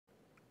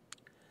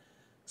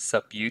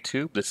Sup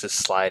YouTube, this is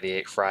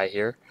Sly88Fry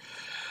here.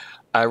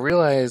 I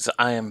realize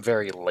I am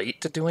very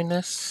late to doing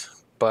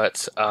this,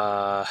 but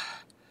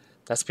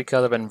that's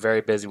because I've been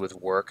very busy with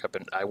work.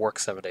 I work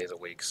 7 days a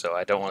week, so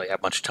I don't really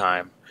have much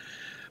time.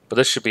 But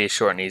this should be a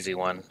short and easy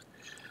one.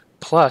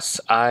 Plus,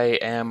 I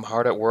am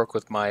hard at work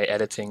with my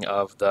editing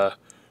of the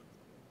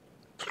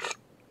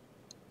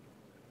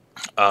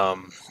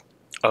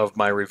of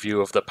my review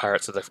of the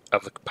Pirates of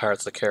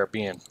the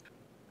Caribbean.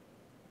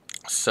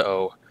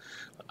 So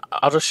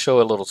I'll just show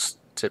a little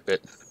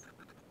tidbit.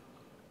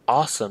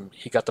 Awesome,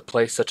 he got to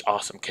play such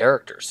awesome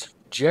characters.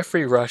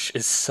 Geoffrey Rush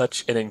is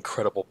such an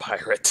incredible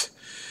pirate.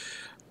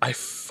 I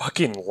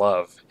fucking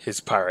love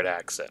his pirate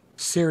accent.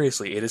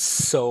 Seriously, it is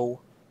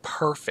so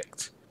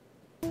perfect.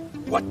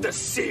 What the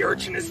sea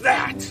urchin is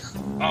that?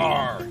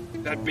 R,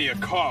 that'd be a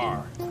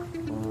car.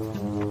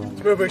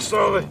 It's moving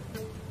slowly.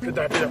 Could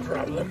that be a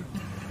problem?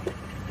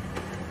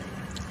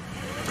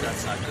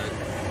 That's not good.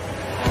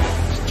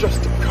 It's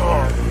just a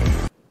car.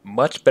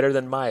 Much better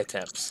than my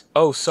attempts.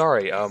 Oh,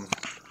 sorry,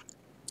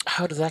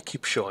 how does that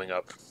keep showing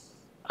up?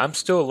 I'm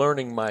still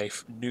learning my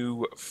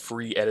new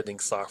free editing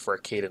software,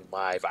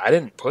 Kdenlive. I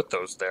didn't put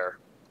those there.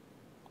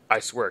 I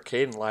swear,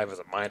 Kdenlive has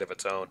a mind of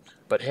its own.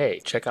 But hey,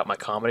 check out my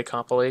comedy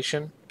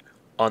compilation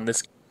on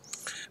this.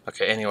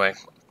 Okay, anyway.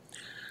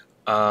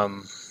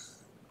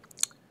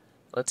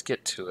 Let's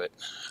get to it.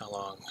 How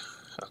long?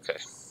 Okay.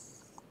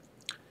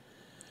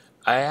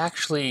 I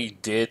actually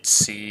did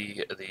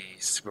see the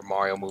Super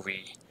Mario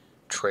movie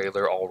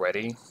trailer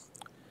already.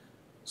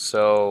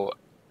 So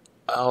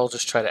I'll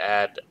just try to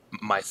add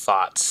my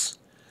thoughts,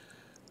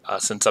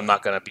 since I'm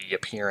not going to be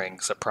appearing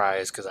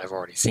surprised because I've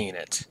already seen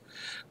it.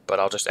 But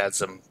I'll just add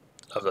some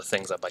of the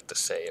things I'd like to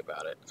say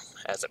about it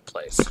as it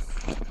plays.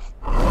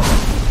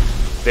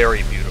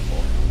 Very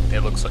beautiful.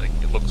 It looks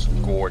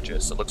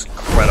gorgeous. It looks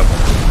incredible.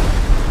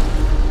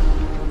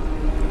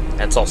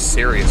 And it's all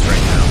serious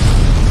right now.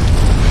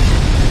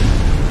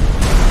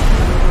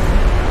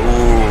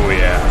 Ooh,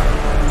 yeah.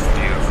 It's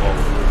beautiful.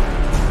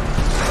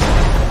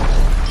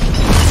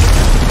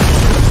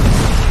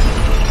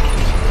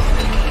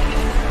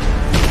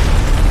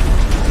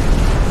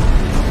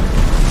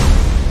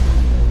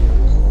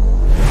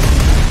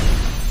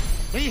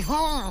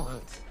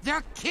 Behold,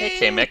 the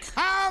king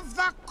of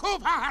the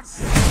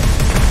Koopas!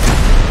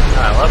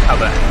 I love how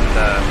the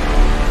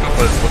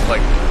Koopas look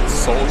like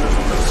soldiers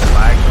with those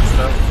flags and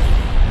stuff.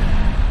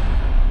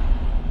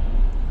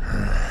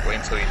 Wait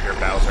until you hear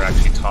Bowser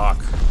actually talk.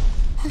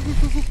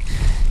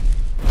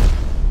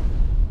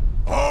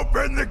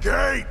 Open the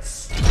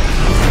gates!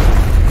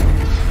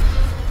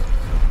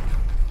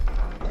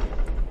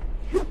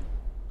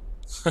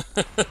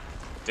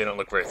 They don't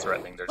look very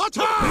threatening. They're just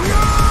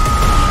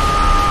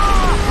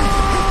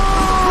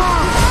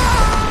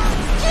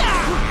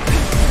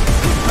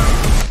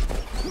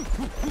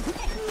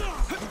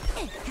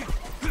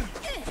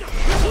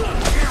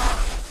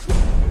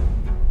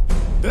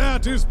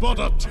That is but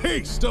a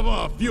taste of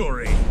our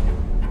fury.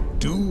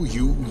 Do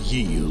you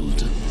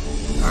yield?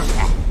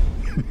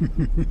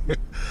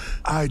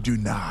 I do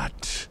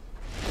not.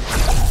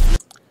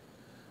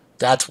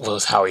 That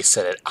was how he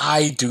said it.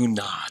 I do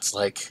not.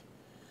 Like,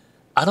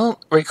 I don't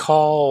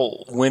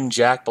recall when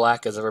Jack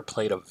Black has ever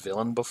played a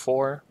villain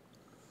before.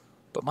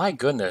 But my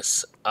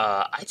goodness,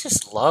 I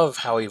just love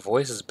how he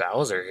voices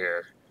Bowser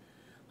here.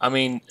 I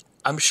mean,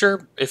 I'm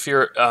sure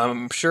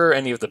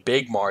any of the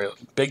big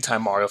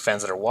time Mario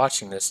fans that are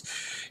watching this,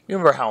 you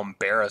remember how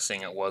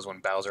embarrassing it was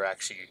when Bowser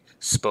actually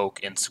spoke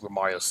in Super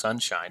Mario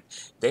Sunshine.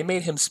 They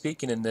made him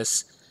speaking in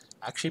this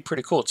actually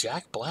pretty cool.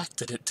 Jack Black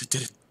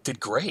did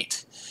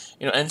great.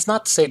 You know, and it's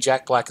not to say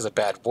Jack Black is a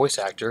bad voice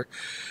actor.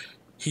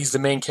 He's the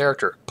main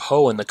character,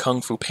 Po, in the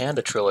Kung Fu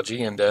Panda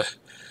trilogy, and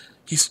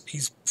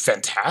he's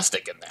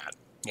fantastic in that.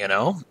 You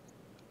know,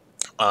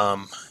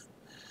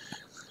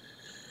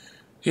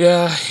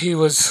 yeah, he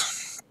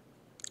was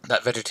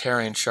that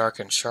vegetarian shark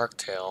in Shark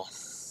Tale,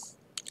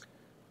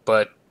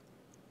 but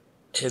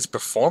his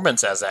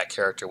performance as that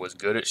character was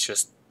good. It's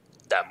just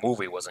that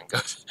movie wasn't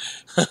good.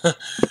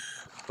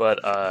 But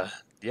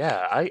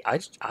yeah,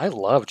 I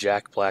love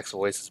Jack Black's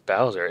voice as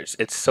Bowser.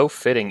 It's so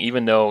fitting,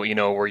 even though, you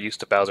know, we're used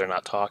to Bowser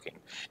not talking,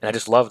 and I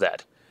just love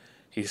that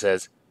he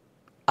says,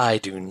 "I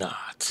do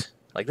not."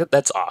 Like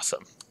that's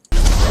awesome.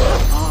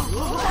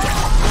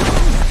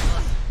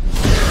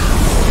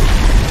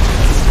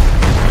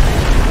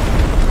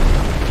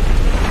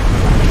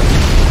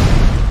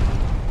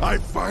 I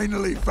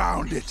finally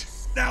found it.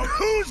 Now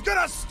who's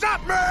gonna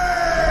stop me?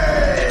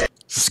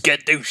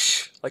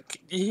 Skadoosh. Like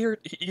you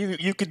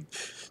could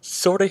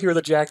sort of hear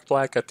the Jack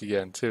Black at the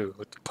end too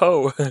with the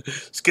Po.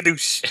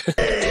 Skadoosh.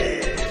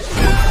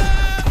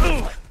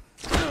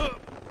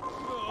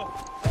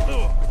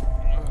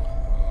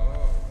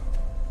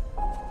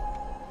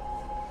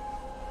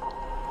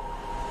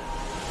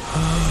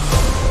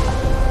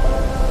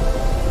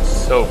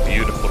 So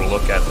beautiful to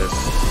look at this.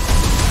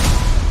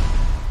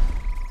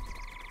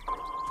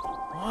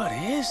 What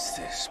is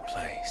this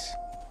place?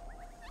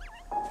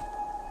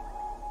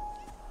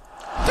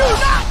 Do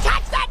not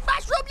touch that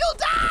mushroom, you'll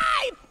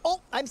die! Oh,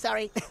 I I'm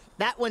sorry.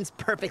 That one's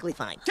perfectly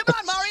fine. Come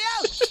on,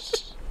 Mario!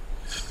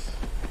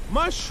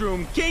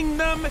 Mushroom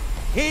Kingdom,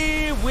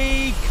 here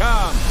we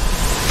come!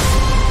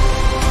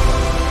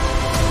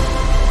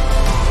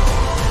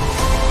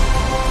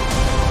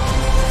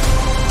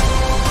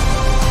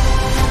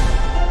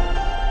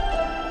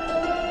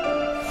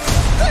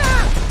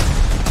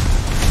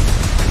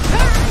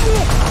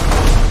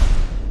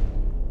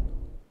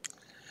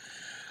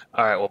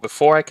 All right, well,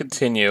 before I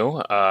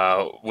continue,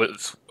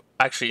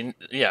 actually,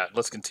 yeah,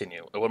 let's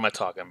continue. What am I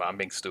talking about? I'm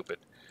being stupid.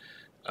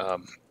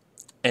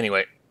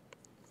 Anyway,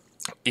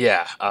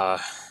 yeah, I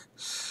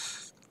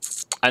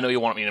know you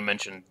want me to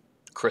mention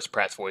Chris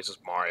Pratt's voice as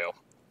Mario.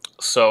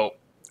 So,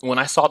 when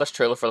I saw this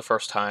trailer for the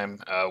first time,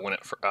 I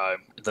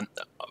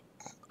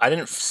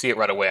didn't see it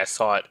right away. I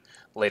saw it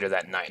later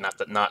that night,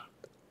 not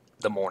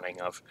the morning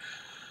of.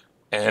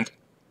 And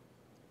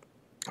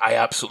I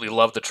absolutely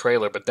loved the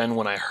trailer, but then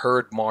when I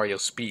heard Mario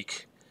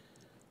speak,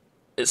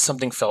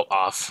 something felt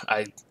off.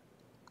 It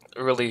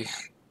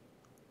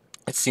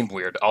seemed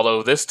weird.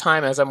 Although this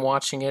time, as I'm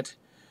watching it,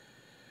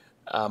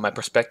 my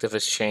perspective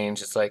has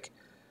changed. It's like,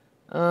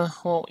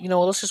 well,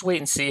 let's just wait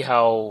and see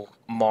how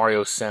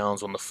Mario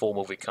sounds when the full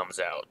movie comes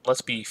out.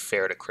 Let's be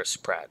fair to Chris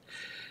Pratt.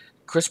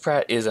 Chris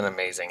Pratt is an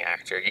amazing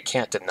actor. You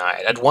can't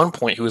deny it. At one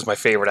point, he was my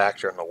favorite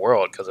actor in the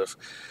world because of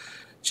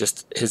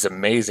just his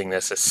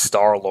amazingness as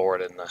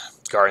Star-Lord in the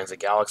Guardians of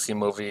the Galaxy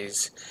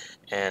movies,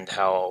 and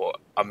how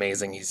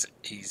amazing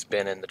he's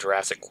been in the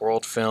Jurassic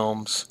World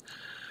films.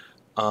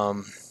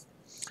 I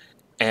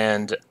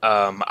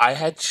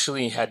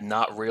actually had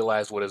not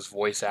realized what his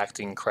voice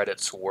acting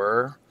credits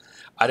were.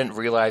 I didn't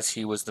realize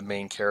he was the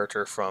main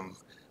character from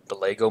the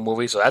Lego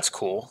movie, so that's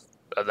cool.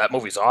 That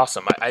movie's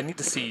awesome. I need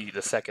to see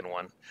the second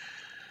one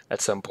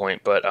at some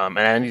point, but and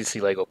I need to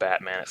see Lego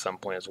Batman at some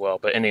point as well.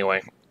 But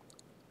anyway,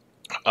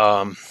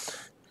 I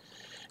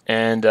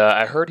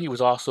heard he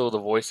was also the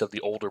voice of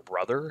the older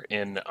brother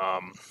in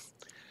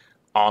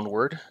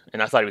Onward,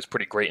 and I thought he was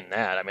pretty great in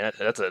that. I mean,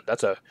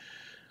 it's a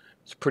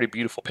pretty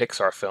beautiful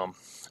Pixar film.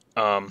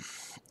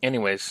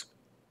 Anyways,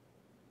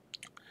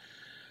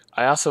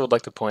 I also would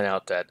like to point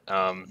out that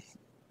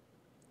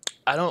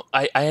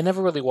I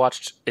never really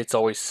watched It's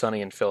Always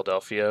Sunny in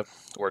Philadelphia,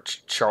 where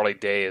Charlie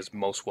Day is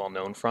most well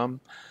known from.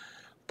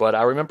 But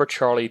I remember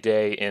Charlie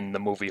Day in the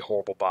movie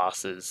Horrible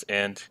Bosses,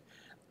 and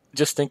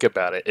just think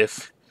about it.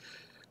 If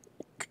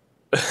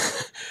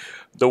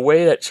the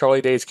way that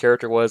Charlie Day's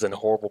character was in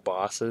Horrible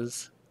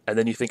Bosses, and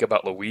then you think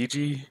about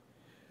Luigi,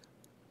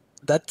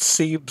 that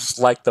seems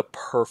like the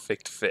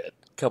perfect fit.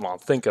 Come on,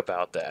 think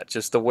about that.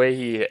 Just the way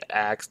he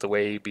acts, the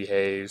way he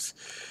behaves.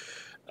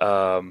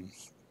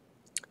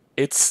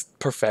 It's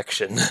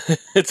perfection.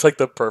 It's like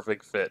the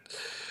perfect fit.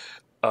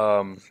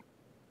 I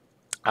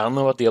don't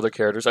know about the other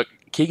characters.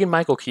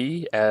 Keegan-Michael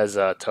Key as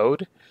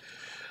Toad.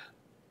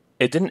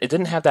 It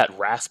didn't have that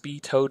raspy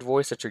Toad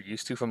voice that you're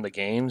used to from the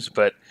games,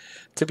 but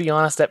to be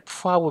honest, that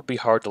probably would be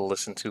hard to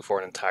listen to for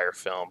an entire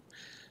film.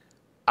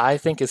 I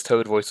think his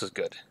Toad voice was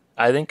good.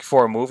 I think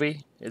for a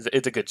movie, it's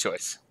a good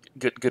choice.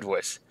 Good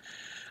voice.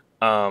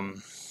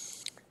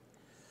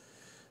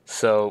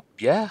 So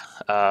yeah,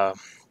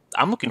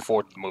 I'm looking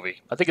forward to the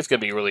movie. I think it's going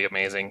to be really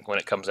amazing when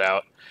it comes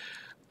out.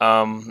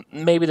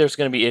 Maybe there's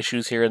going to be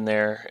issues here and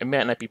there. It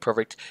might not be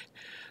perfect.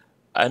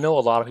 I know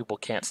a lot of people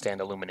can't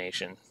stand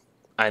Illumination.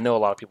 I know a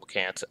lot of people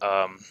can't.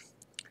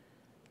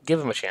 Give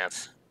them a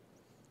chance.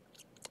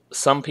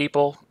 Some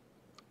people,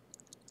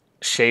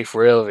 Shay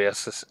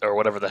Furious, or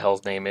whatever the hell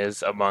his name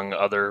is, among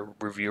other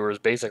reviewers,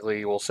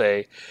 basically will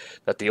say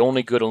that the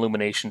only good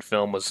Illumination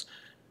film was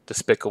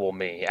Despicable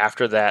Me.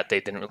 After that,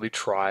 they didn't really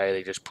try.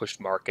 They just pushed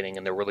marketing,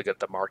 and they're really good at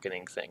the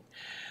marketing thing.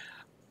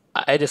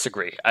 I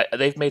disagree.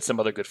 They've made some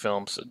other good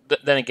films.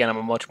 Then again,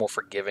 I'm much more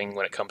forgiving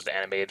when it comes to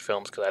animated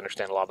films because I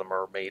understand a lot of them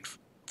are made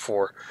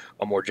for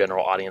a more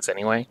general audience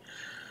anyway.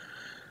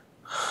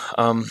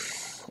 I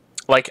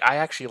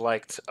actually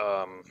liked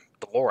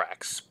the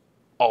Lorax,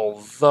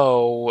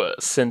 although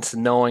since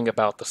knowing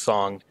about the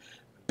song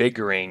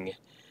Biggering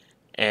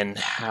and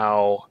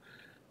how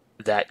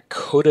that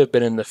could have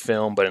been in the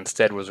film but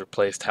instead was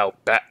replaced, how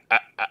bad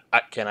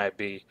can I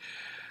be,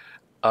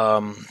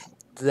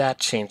 that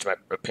changed my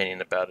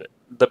opinion about it.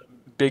 The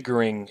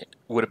Biggering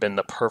would have been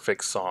the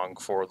perfect song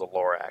for the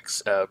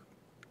Lorax.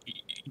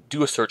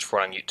 Do a search for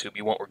it on YouTube.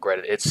 You won't regret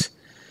it.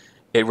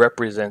 It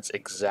represents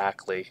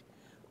exactly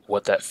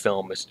what that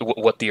film is,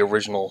 what the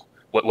original,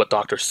 what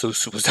Dr.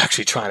 Seuss was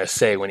actually trying to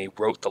say when he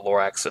wrote the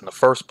Lorax in the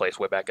first place,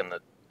 way back in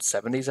the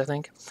 70s, I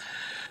think.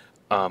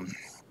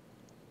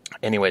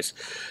 Anyways,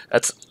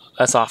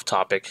 that's off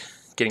topic.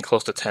 Getting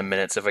close to 10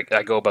 minutes. If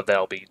I go above that,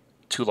 it'll be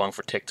too long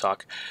for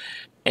TikTok.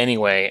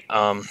 Anyway,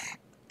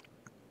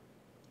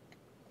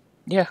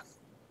 yeah,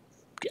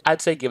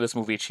 I'd say give this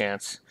movie a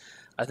chance.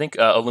 I think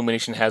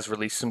Illumination has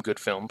released some good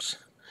films,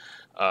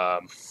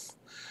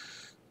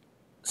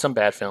 some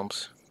bad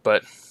films,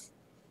 but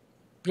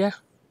yeah,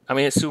 I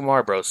mean, it's Super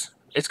Mario Bros.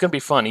 It's gonna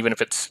be fun, even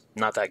if it's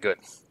not that good.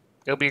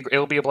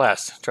 It'll be a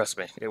blast. Trust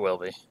me, it will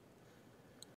be.